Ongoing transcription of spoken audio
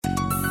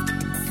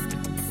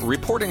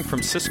Reporting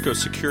from Cisco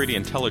Security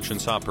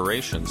Intelligence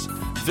Operations,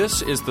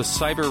 this is the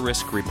Cyber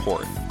Risk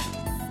Report.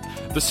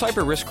 The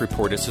Cyber Risk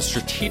Report is a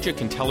strategic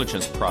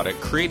intelligence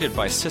product created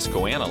by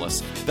Cisco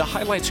analysts that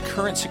highlights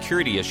current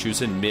security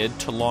issues in mid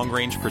to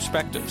long-range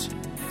perspectives.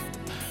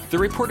 The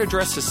report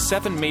addresses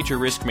 7 major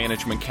risk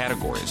management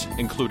categories,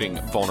 including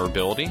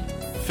vulnerability,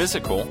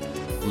 physical,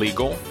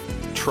 legal,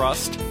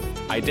 trust,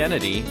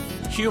 identity,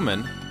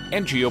 human,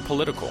 and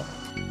geopolitical.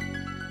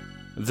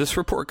 This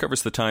report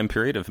covers the time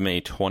period of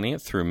May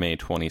 20th through May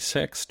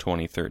 26,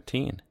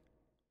 2013.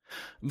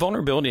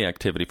 Vulnerability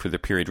activity for the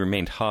period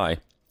remained high.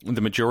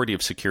 The majority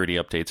of security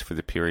updates for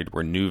the period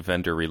were new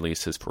vendor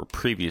releases for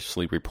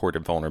previously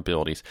reported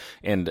vulnerabilities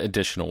and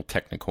additional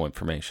technical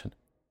information.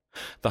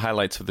 The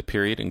highlights of the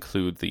period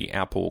include the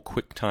Apple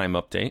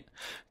QuickTime update,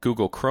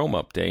 Google Chrome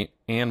update,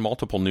 and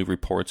multiple new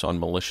reports on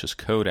malicious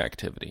code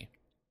activity.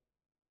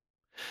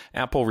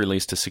 Apple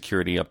released a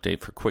security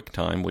update for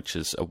QuickTime, which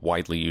is a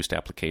widely used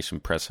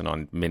application present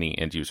on many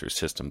end-user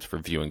systems for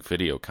viewing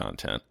video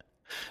content.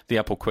 The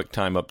Apple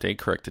QuickTime update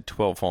corrected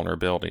 12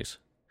 vulnerabilities.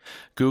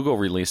 Google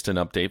released an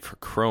update for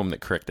Chrome that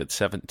corrected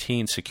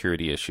 17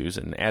 security issues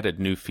and added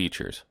new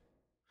features.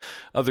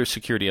 Other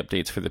security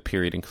updates for the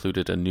period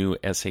included a new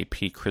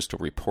SAP Crystal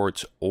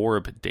Reports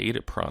Orb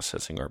data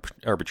processing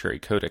arbitrary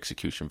code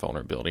execution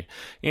vulnerability,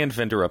 and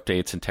vendor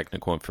updates and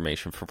technical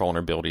information for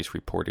vulnerabilities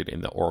reported in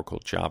the Oracle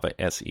Java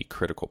SE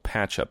Critical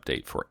Patch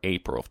update for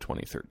April of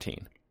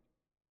 2013.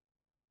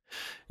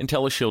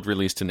 IntelliShield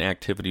released an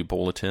activity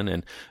bulletin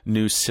and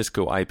new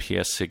Cisco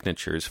IPS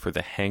signatures for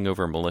the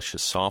hangover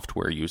malicious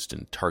software used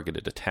in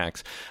targeted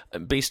attacks,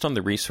 based on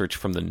the research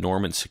from the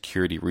Norman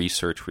Security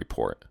Research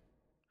Report.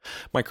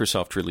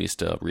 Microsoft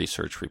released a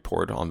research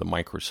report on the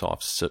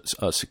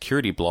Microsoft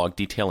security blog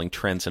detailing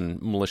trends in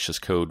malicious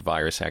code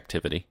virus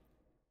activity.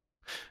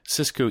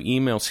 Cisco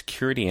email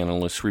security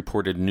analysts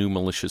reported new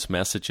malicious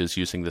messages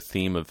using the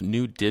theme of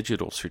new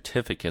digital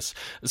certificates,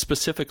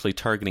 specifically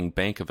targeting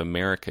Bank of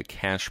America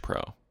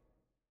CashPro.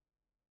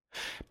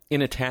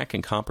 In attack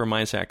and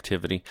compromise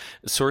activity,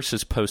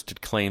 sources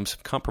posted claims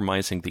of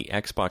compromising the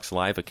Xbox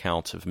Live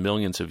accounts of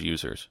millions of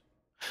users.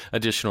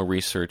 Additional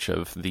research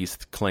of these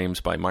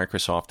claims by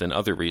Microsoft and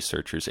other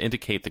researchers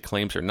indicate the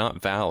claims are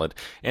not valid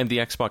and the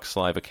Xbox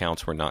Live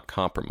accounts were not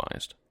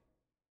compromised.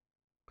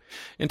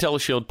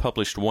 IntelliShield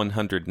published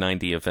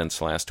 190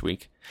 events last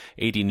week,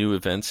 80 new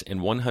events,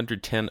 and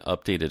 110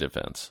 updated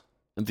events.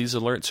 These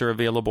alerts are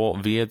available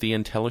via the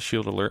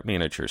IntelliShield Alert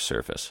Manager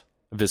service.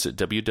 Visit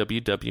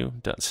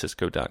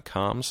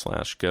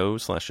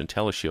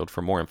www.cisco.com/go/IntelliShield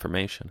for more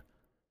information.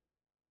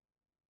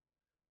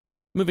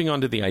 Moving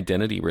on to the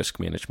identity risk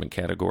management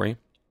category.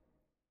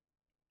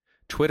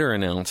 Twitter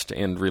announced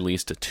and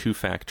released a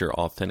 2-factor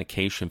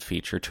authentication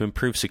feature to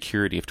improve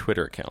security of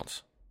Twitter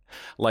accounts.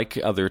 Like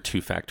other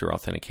 2-factor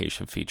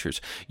authentication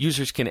features,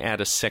 users can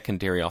add a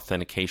secondary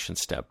authentication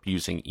step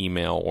using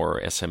email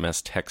or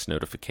SMS text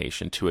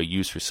notification to a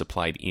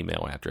user-supplied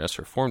email address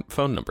or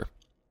phone number.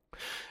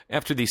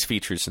 After these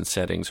features and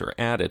settings are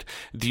added,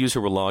 the user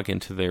will log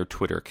into their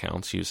Twitter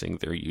accounts using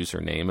their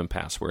username and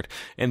password,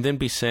 and then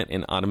be sent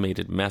an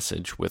automated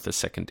message with a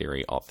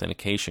secondary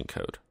authentication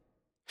code.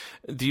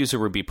 The user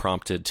will be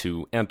prompted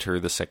to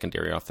enter the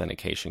secondary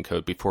authentication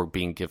code before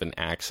being given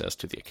access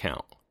to the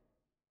account.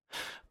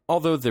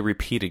 Although the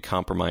repeated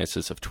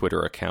compromises of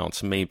Twitter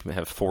accounts may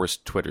have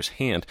forced Twitter's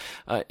hand,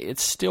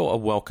 it's still a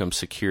welcome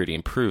security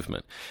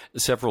improvement.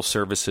 Several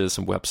services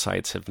and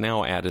websites have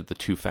now added the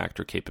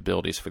 2-factor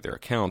capabilities for their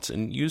accounts,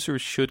 and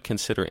users should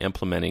consider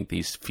implementing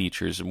these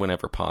features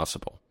whenever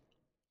possible.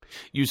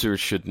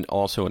 Users should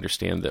also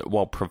understand that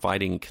while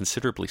providing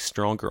considerably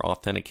stronger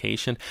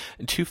authentication,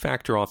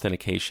 2-factor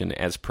authentication,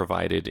 as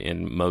provided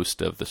in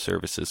most of the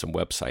services and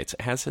websites,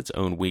 has its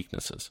own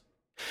weaknesses.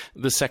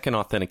 The second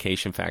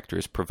authentication factor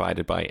is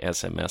provided by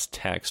SMS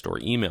text or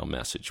email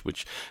message,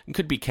 which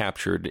could be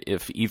captured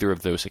if either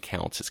of those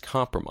accounts is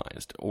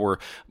compromised or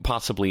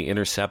possibly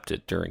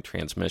intercepted during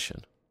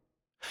transmission.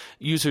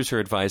 Users are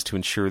advised to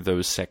ensure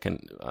those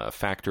second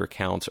factor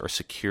accounts are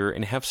secure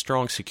and have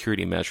strong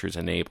security measures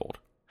enabled.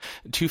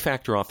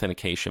 2-factor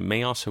authentication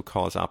may also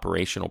cause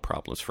operational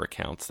problems for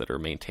accounts that are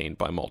maintained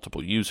by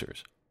multiple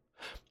users.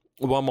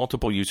 While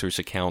multiple users'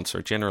 accounts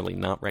are generally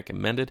not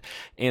recommended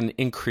and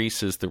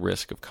increases the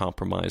risk of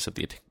compromise of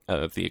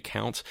the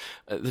accounts,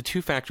 the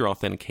 2-factor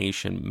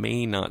authentication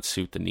may not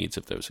suit the needs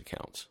of those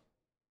accounts.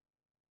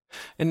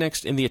 And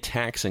next, in the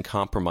attacks and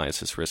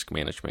compromises risk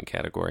management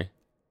category,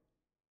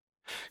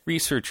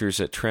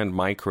 researchers at Trend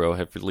Micro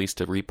have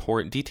released a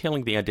report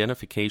detailing the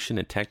identification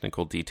and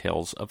technical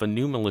details of a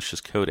new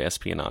malicious code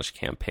espionage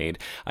campaign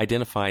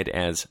identified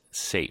as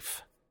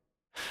SAFE.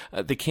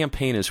 The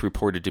campaign is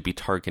reported to be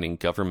targeting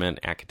government,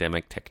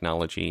 academic,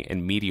 technology,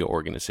 and media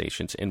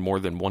organizations in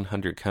more than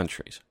 100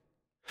 countries.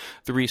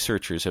 The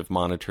researchers have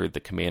monitored the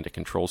command and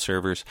control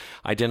servers,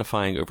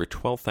 identifying over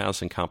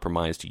 12,000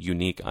 compromised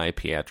unique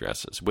IP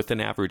addresses, with an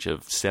average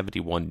of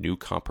 71 new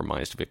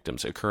compromised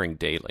victims occurring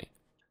daily.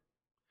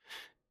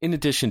 In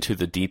addition to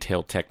the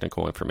detailed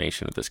technical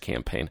information of this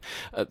campaign,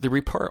 the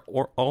report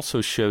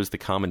also shows the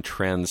common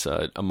trends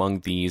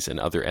among these and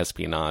other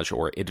espionage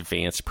or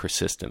advanced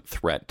persistent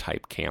threat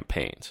type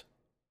campaigns.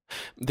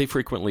 They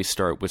frequently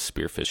start with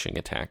spear phishing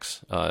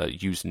attacks,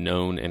 use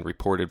known and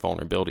reported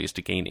vulnerabilities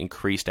to gain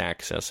increased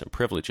access and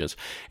privileges,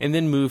 and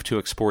then move to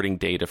exporting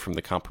data from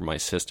the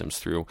compromised systems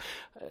through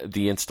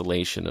the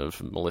installation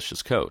of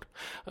malicious code.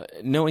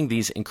 Knowing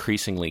these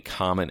increasingly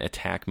common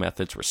attack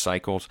methods or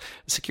cycles,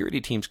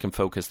 security teams can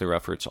focus their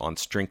efforts on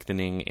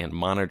strengthening and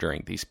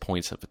monitoring these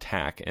points of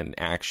attack and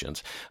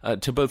actions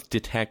to both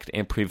detect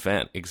and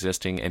prevent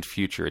existing and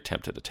future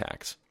attempted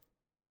attacks.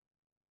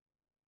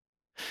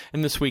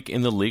 And this week,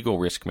 in the legal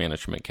risk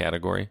management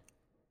category,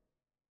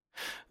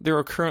 there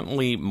are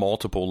currently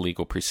multiple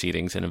legal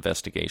proceedings and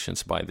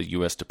investigations by the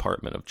U.S.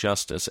 Department of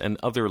Justice and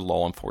other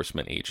law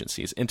enforcement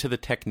agencies into the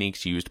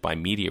techniques used by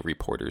media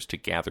reporters to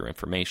gather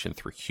information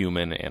through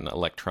human and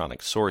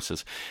electronic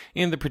sources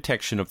and the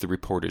protection of the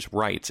reporters'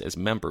 rights as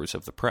members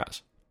of the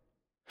press.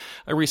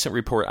 A recent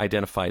report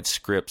identified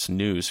Scripps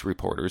News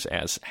reporters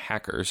as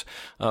hackers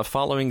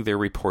following their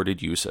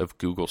reported use of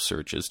Google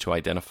searches to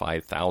identify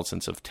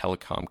thousands of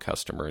telecom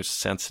customers'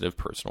 sensitive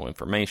personal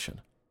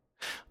information.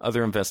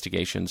 Other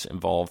investigations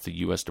involve the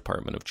U.S.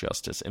 Department of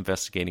Justice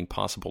investigating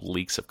possible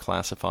leaks of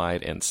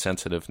classified and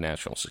sensitive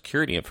national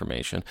security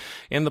information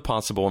and the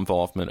possible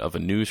involvement of a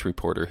news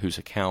reporter whose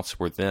accounts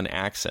were then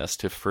accessed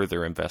to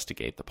further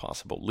investigate the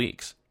possible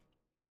leaks.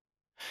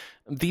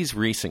 These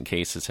recent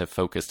cases have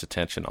focused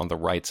attention on the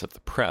rights of the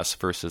press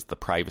versus the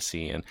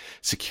privacy and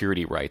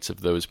security rights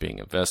of those being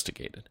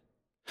investigated.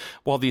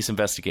 While these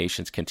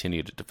investigations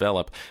continue to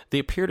develop, they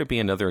appear to be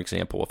another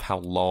example of how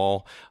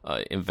law,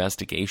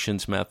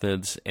 investigations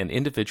methods, and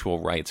individual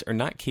rights are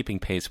not keeping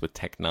pace with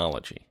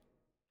technology.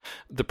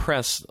 The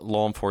press,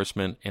 law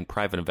enforcement, and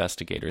private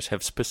investigators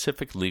have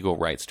specific legal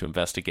rights to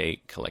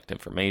investigate, collect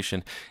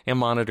information, and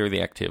monitor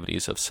the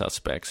activities of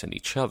suspects and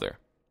each other.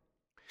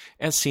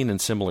 As seen in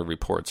similar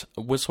reports,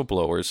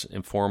 whistleblowers,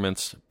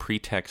 informants,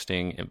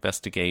 pretexting,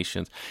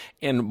 investigations,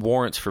 and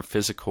warrants for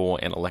physical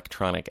and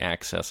electronic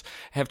access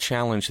have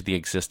challenged the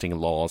existing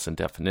laws and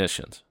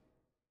definitions.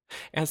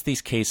 As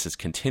these cases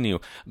continue,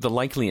 the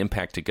likely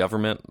impact to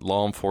government,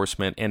 law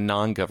enforcement, and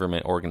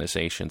non-government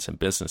organizations and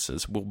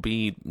businesses will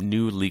be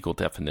new legal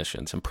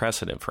definitions and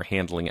precedent for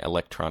handling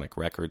electronic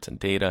records and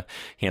data,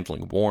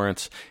 handling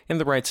warrants, and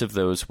the rights of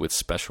those with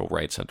special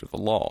rights under the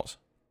laws.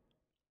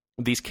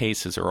 These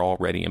cases are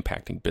already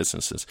impacting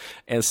businesses,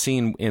 as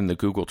seen in the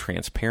Google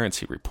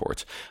transparency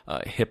reports,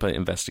 HIPAA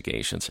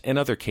investigations, and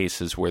other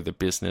cases where the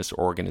business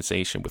or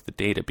organization with the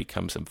data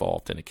becomes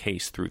involved in a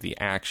case through the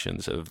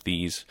actions of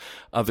these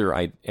other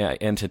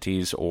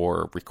entities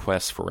or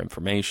requests for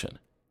information.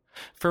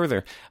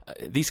 Further,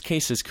 these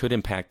cases could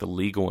impact the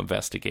legal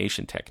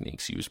investigation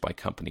techniques used by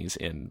companies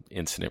in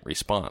incident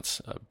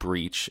response,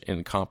 breach,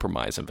 and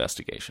compromise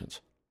investigations.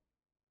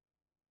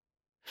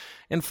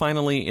 And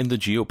finally, in the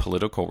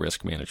geopolitical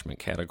risk management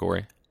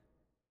category,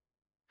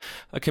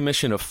 a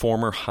commission of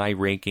former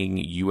high-ranking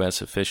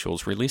U.S.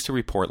 officials released a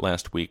report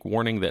last week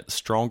warning that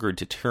stronger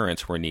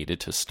deterrents were needed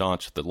to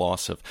staunch the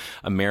loss of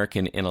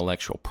American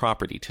intellectual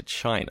property to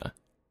China.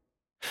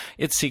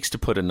 It seeks to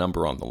put a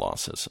number on the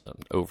losses,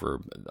 over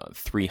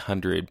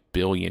 $300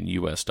 billion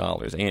U.S.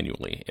 dollars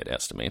annually, it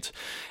estimates,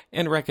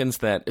 and reckons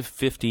that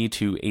 50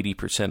 to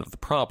 80% of the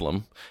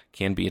problem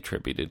can be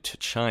attributed to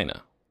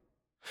China.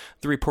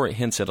 The report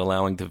hints at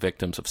allowing the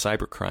victims of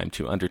cybercrime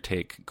to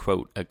undertake,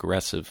 quote,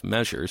 aggressive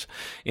measures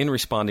in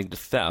responding to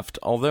theft,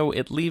 although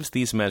it leaves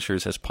these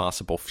measures as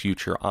possible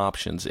future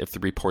options if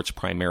the report's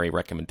primary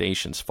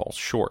recommendations fall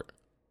short.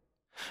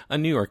 A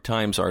New York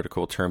Times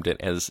article termed it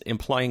as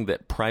implying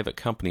that private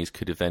companies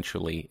could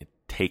eventually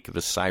take the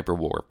cyber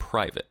war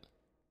private.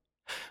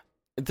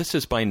 This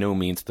is by no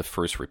means the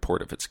first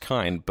report of its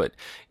kind, but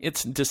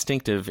it's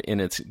distinctive in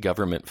its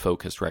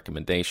government-focused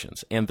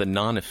recommendations and the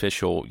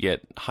non-official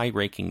yet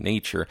high-ranking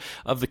nature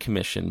of the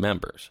Commission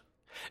members.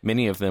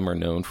 Many of them are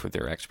known for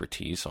their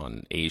expertise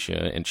on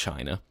Asia and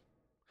China.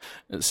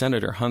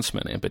 Senator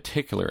Huntsman, in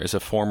particular, is a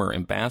former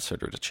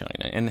ambassador to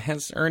China and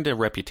has earned a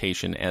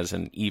reputation as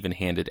an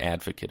even-handed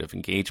advocate of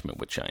engagement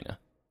with China.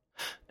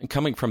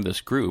 Coming from this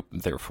group,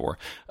 therefore,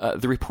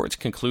 the report's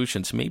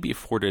conclusions may be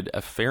afforded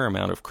a fair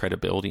amount of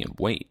credibility and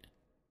weight.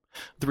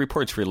 The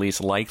report's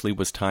release likely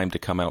was timed to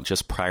come out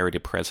just prior to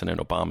President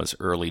Obama's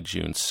early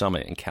June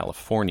summit in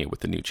California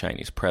with the new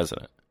Chinese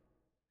president.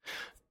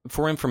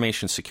 For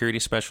information security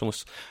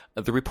specialists,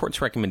 the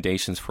report's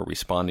recommendations for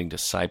responding to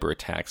cyber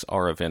attacks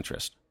are of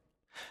interest.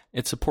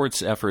 It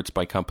supports efforts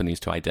by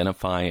companies to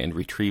identify and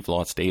retrieve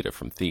lost data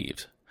from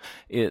thieves.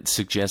 It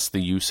suggests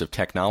the use of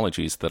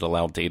technologies that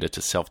allow data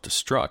to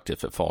self-destruct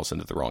if it falls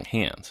into the wrong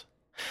hands.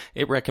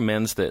 It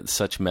recommends that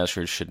such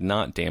measures should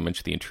not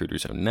damage the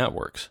intruder's own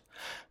networks.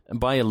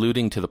 By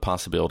alluding to the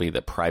possibility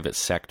that private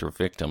sector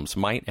victims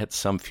might at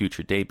some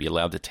future date be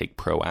allowed to take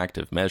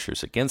proactive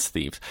measures against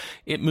thieves,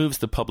 it moves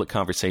the public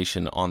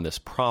conversation on this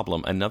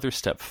problem another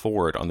step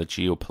forward on the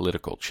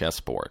geopolitical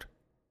chessboard.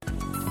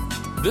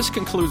 This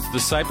concludes the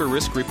Cyber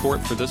Risk Report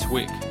for this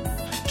week.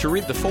 To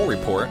read the full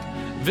report,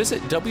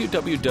 visit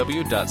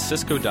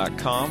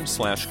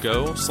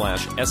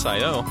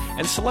www.cisco.com/go/SIO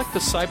and select the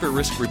Cyber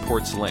Risk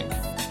Reports link.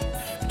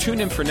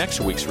 Tune in for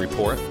next week's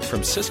report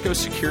from Cisco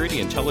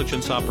Security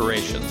Intelligence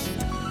Operations.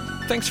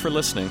 Thanks for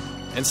listening,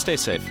 and stay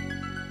safe.